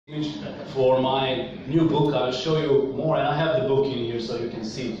For my new book, I'll show you more, and I have the book in here so you can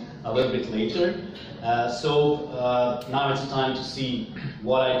see a little bit later. Now it's time to see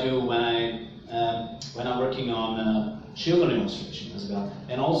what I do when I'm working on children illustration as well,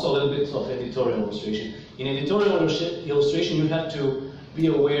 and also a little bit of editorial illustration. In editorial illustration, you have to be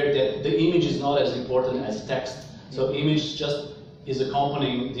aware that the image is not as important as text. So image just is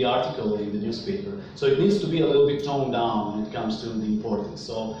accompanying the article in the newspaper. So it needs to be a little bit toned down when it comes to the importance.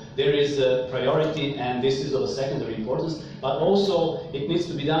 So there is a priority, and this is of a secondary importance, but also it needs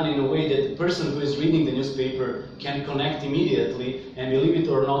to be done in a way that the person who is reading the newspaper can connect immediately. And believe it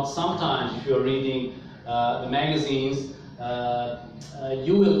or not, sometimes if you're reading the magazines,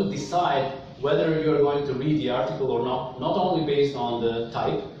 you will decide whether you're going to read the article or not only based on the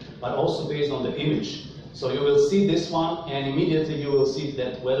type, but also based on the image. So you will see this one, and immediately you will see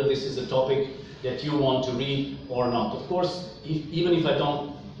that whether this is a topic that you want to read or not. Of course, even if I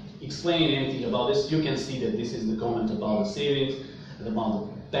don't explain anything about this, you can see that this is the comment about the savings, about the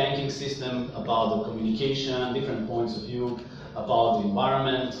banking system, about the communication, different points of view, about the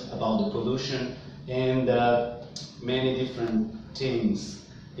environment, about the pollution, and many different things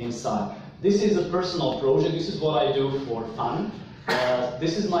inside. This is a personal project. This is what I do for fun.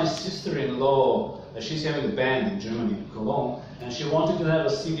 This is my sister-in-law. She's having a band in Germany, Cologne, and she wanted to have a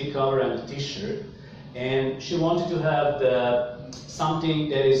CD cover and a t-shirt, and she wanted to have something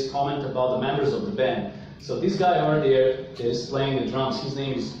that is comment about the members of the band. So this guy over there that is playing the drums, his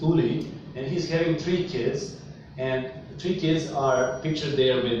name is Uli, and he's having 3 kids, and the 3 kids are pictured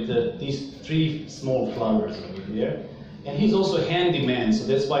there with these 3 small flowers over there. And he's also a handyman, so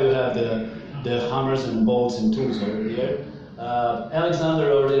that's why you have the hammers and bolts and tools over there.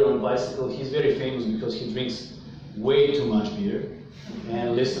 Alexander over there on a bicycle, he's very famous because he drinks way too much beer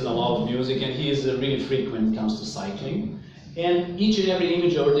and listens a lot of music, and he is really freak when it comes to cycling. And each and every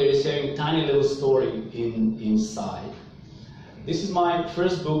image over there is having a tiny little story inside. This is my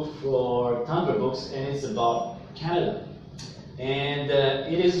first book for Tundra Books, and it's about Canada. And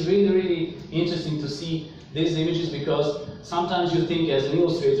it is really, really interesting to see these images, because sometimes you think as an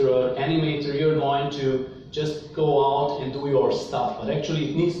illustrator or animator you're going to just go out and do your stuff, but actually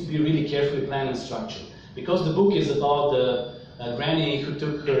it needs to be really carefully planned and structured. Because the book is about the granny who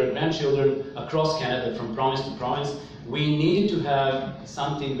took her grandchildren across Canada from province to province, we needed to have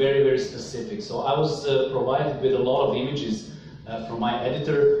something very, very specific. So I was provided with a lot of images from my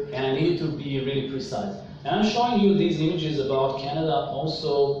editor, and I needed to be really precise. And I'm showing you these images about Canada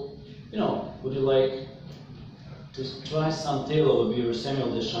also. Would you like to try some Tale of a Beaver,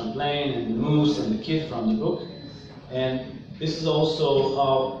 Samuel de Champlain and the Moose and the kid from the book. And this is also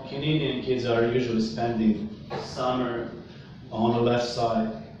how Canadian kids are usually spending summer on the left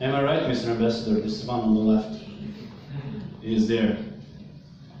side. Am I right, Mr. Ambassador? This one on the left is there.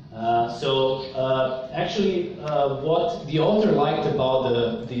 Actually, what the author liked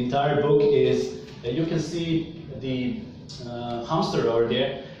about the entire book is that you can see the hamster over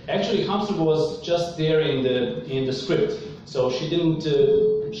there. Actually, hamster was just there in the script, so she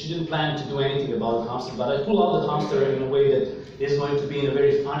didn't plan to do anything about the hamster. But I pull out the hamster in a way that is going to be in a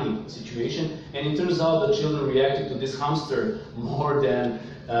very funny situation, and it turns out the children reacted to this hamster more than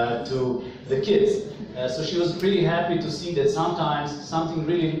to the kids. So she was pretty happy to see that sometimes something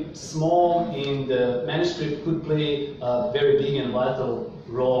really small in the manuscript could play a very big and vital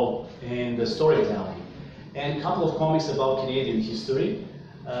role in the storytelling. And a couple of comics about Canadian history.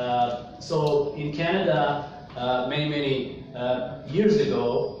 So in Canada, many years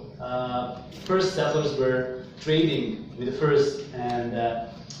ago, first settlers were trading with the first, and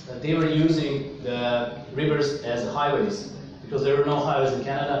they were using the rivers as highways, because there were no highways in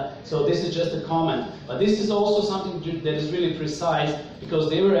Canada. So this is just a comment, but this is also something that is really precise, because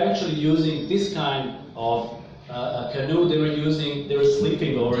they were actually using this kind of a canoe. They were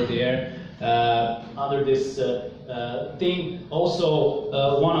sleeping over there under this thing. Also,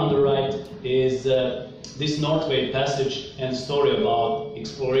 one on the right is this Northway Passage and story about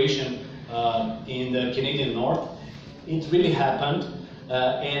exploration in the Canadian North. It really happened,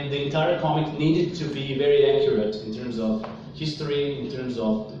 and the entire comic needed to be very accurate in terms of history, in terms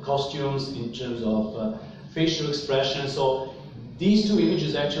of the costumes, in terms of facial expression. So these 2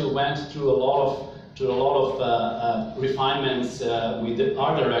 images actually went through a lot of refinements with the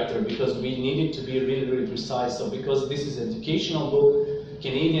art director, because we needed to be really, really precise. So because this is an educational book,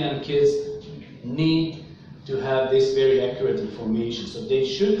 Canadian kids need to have this very accurate information. So they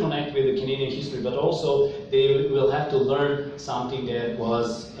should connect with the Canadian history, but also they will have to learn something that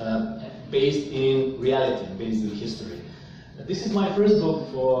was based in reality, based in history. This is my first book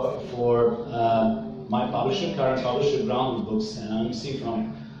for my publisher, current publisher, Groundwood Books, and I'm seeing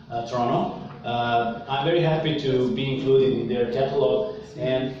from Toronto. I'm very happy to be included in their catalog.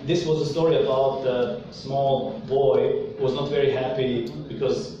 And this was a story about a small boy who was not very happy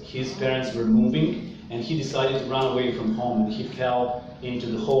because his parents were moving, and he decided to run away from home, and he fell into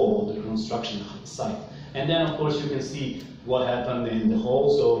the hole of the construction site. And then, of course, you can see what happened in the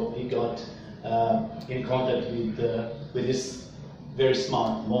hole. So he got in contact with this very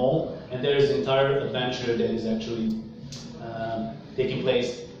smart mole, and there is an entire adventure that is actually taking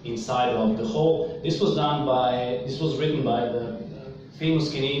place inside of the hole. This was written by the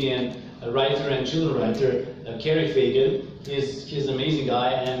famous Canadian writer and children writer, Kerry Fagan. He's an amazing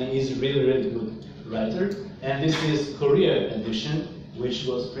guy, and he's a really, really good writer. And this is Korea edition, which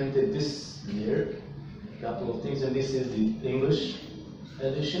was printed this year. A couple of things, and this is the English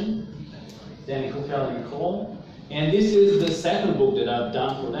edition. Danny Who Fell in the Hole. And this is the second book that I've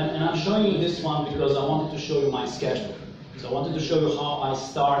done for them. And I'm showing you this one because I wanted to show you my sketchbook. So I wanted to show you how I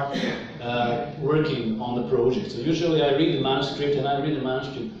start working on the project. So usually I read the manuscript, and I read the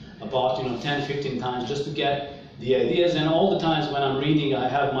manuscript about 10, 15 times just to get the ideas. And all the times when I'm reading, I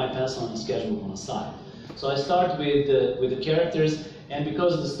have my pencil and sketchbook on the side. So I start with the characters, and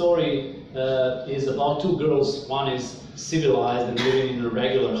because the story is about two girls, one is civilized and living in a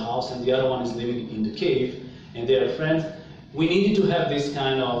regular house, and the other one is living in the cave, and they are friends. We needed to have this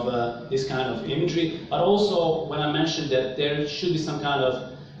kind of imagery, but also when I mentioned that there should be some kind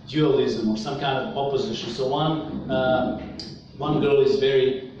of dualism or some kind of opposition. So one girl is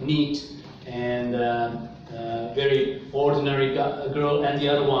very neat and very ordinary girl, and the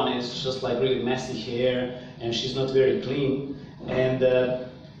other one is just like really messy hair, and she's not very clean. And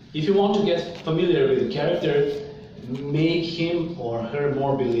if you want to get familiar with the character, make him or her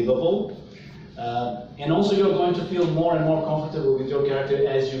more believable. And also you're going to feel more and more comfortable with your character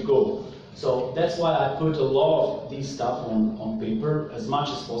as you go. So that's why I put a lot of these stuff on paper as much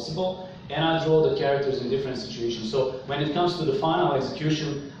as possible, and I draw the characters in different situations. So when it comes to the final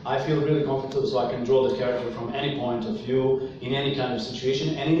execution, I feel really comfortable, so I can draw the character from any point of view, in any kind of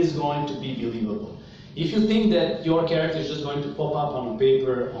situation, and it is going to be believable. If you think that your character is just going to pop up on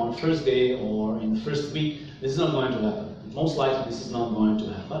paper on first day or in the first week, this is not going to happen. Most likely this is not going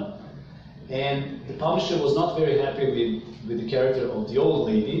to happen. And the publisher was not very happy with the character of the old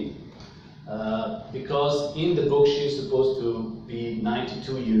lady, because in the book she is supposed to be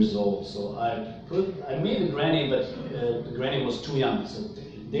 92 years old. So I made a granny, but the granny was too young. So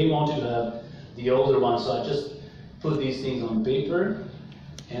they wanted to have the older one, so I just put these things on paper.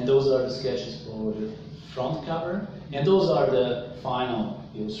 And those are the sketches for the front cover. And those are the final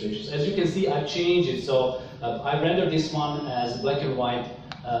illustrations. As you can see, I've changed it. So I rendered this one as black and white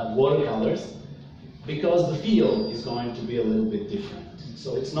watercolors, because the feel is going to be a little bit different.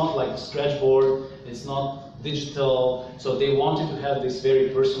 So it's not like a stretch board, it's not digital. So they wanted to have this very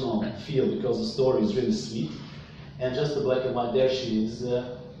personal feel because the story is really sweet. And just the black and white, there she is,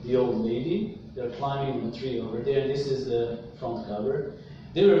 the old lady. They're climbing the tree over there. This is the front cover.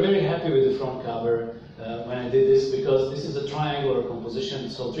 They were very happy with the front cover when I did this, because this is a triangular composition.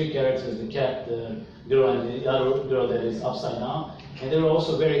 So three characters, the cat, the girl, and the other girl that is upside down. And they were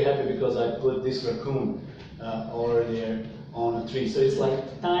also very happy because I put this raccoon over there on a tree. So it's like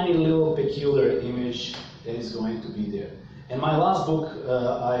a tiny little peculiar image that is going to be there. And my last book,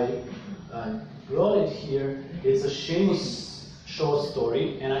 I brought it here. It's a Seamus short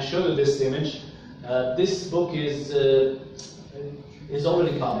story, and I show you this image. This book is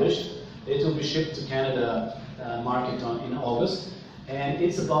already published. It will be shipped to Canada market in August. And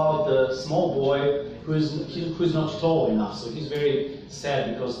it's about a small boy who's not tall enough. So he's very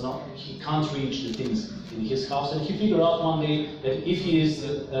sad because he can't reach the things in his house. And he figured out one day that if he is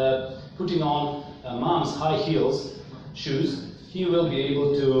putting on mom's high heels shoes, he will be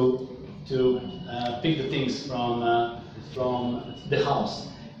able to pick the things from the house.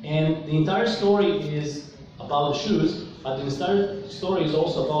 And the entire story is about the shoes, but the entire story is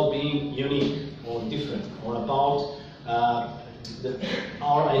also about being unique or different, or about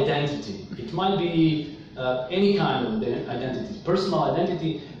our identity. It might be any kind of identity, personal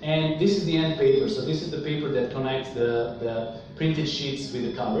identity, and this is the end paper. So this is the paper that connects the printed sheets with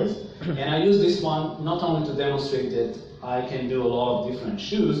the covers. And I use this one not only to demonstrate that I can do a lot of different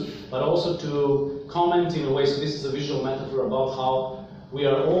shoes, but also to comment in a way. So this is a visual metaphor about how we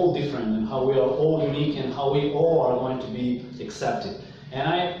are all different and how we are all unique and how we all are going to be accepted. And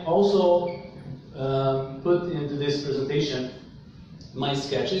I also put into this presentation my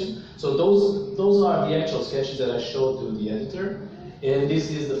sketches. So those are the actual sketches that I showed to the editor, and this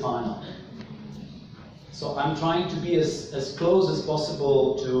is the final. So I'm trying to be as close as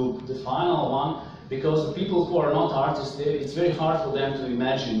possible to the final one, because the people who are not artists, it's very hard for them to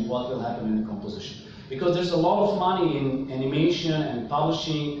imagine what will happen in the composition. Because there's a lot of money in animation and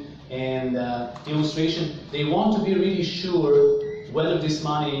publishing and illustration. They want to be really sure whether this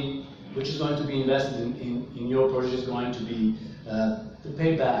money, which is going to be invested in your project, is going to be to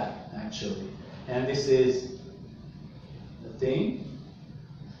pay back, actually. And this is the thing.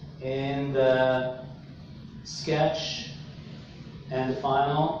 And sketch and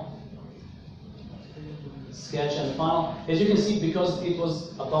final. Sketch and final. As you can see, because it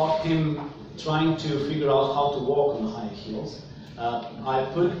was about him trying to figure out how to walk on high heels, I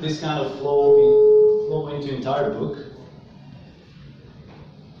put this kind of flow into the entire book.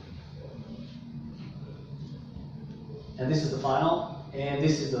 And this is the final, and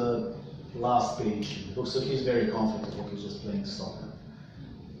this is the last page of the book, so he's very comfortable. He's just playing soccer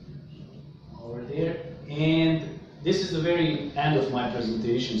over there. And this is the very end of my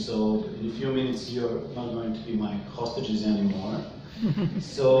presentation, so in a few minutes you're not going to be my hostages anymore.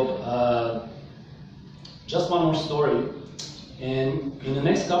 So, just one more story. And in the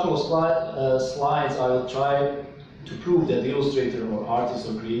next couple of slides, I will try to prove that the illustrator or artist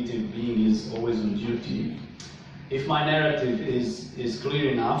or creative being is always on duty. If my narrative is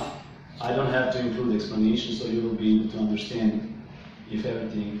clear enough, I don't have to include explanation, so you will be able to understand if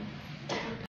everything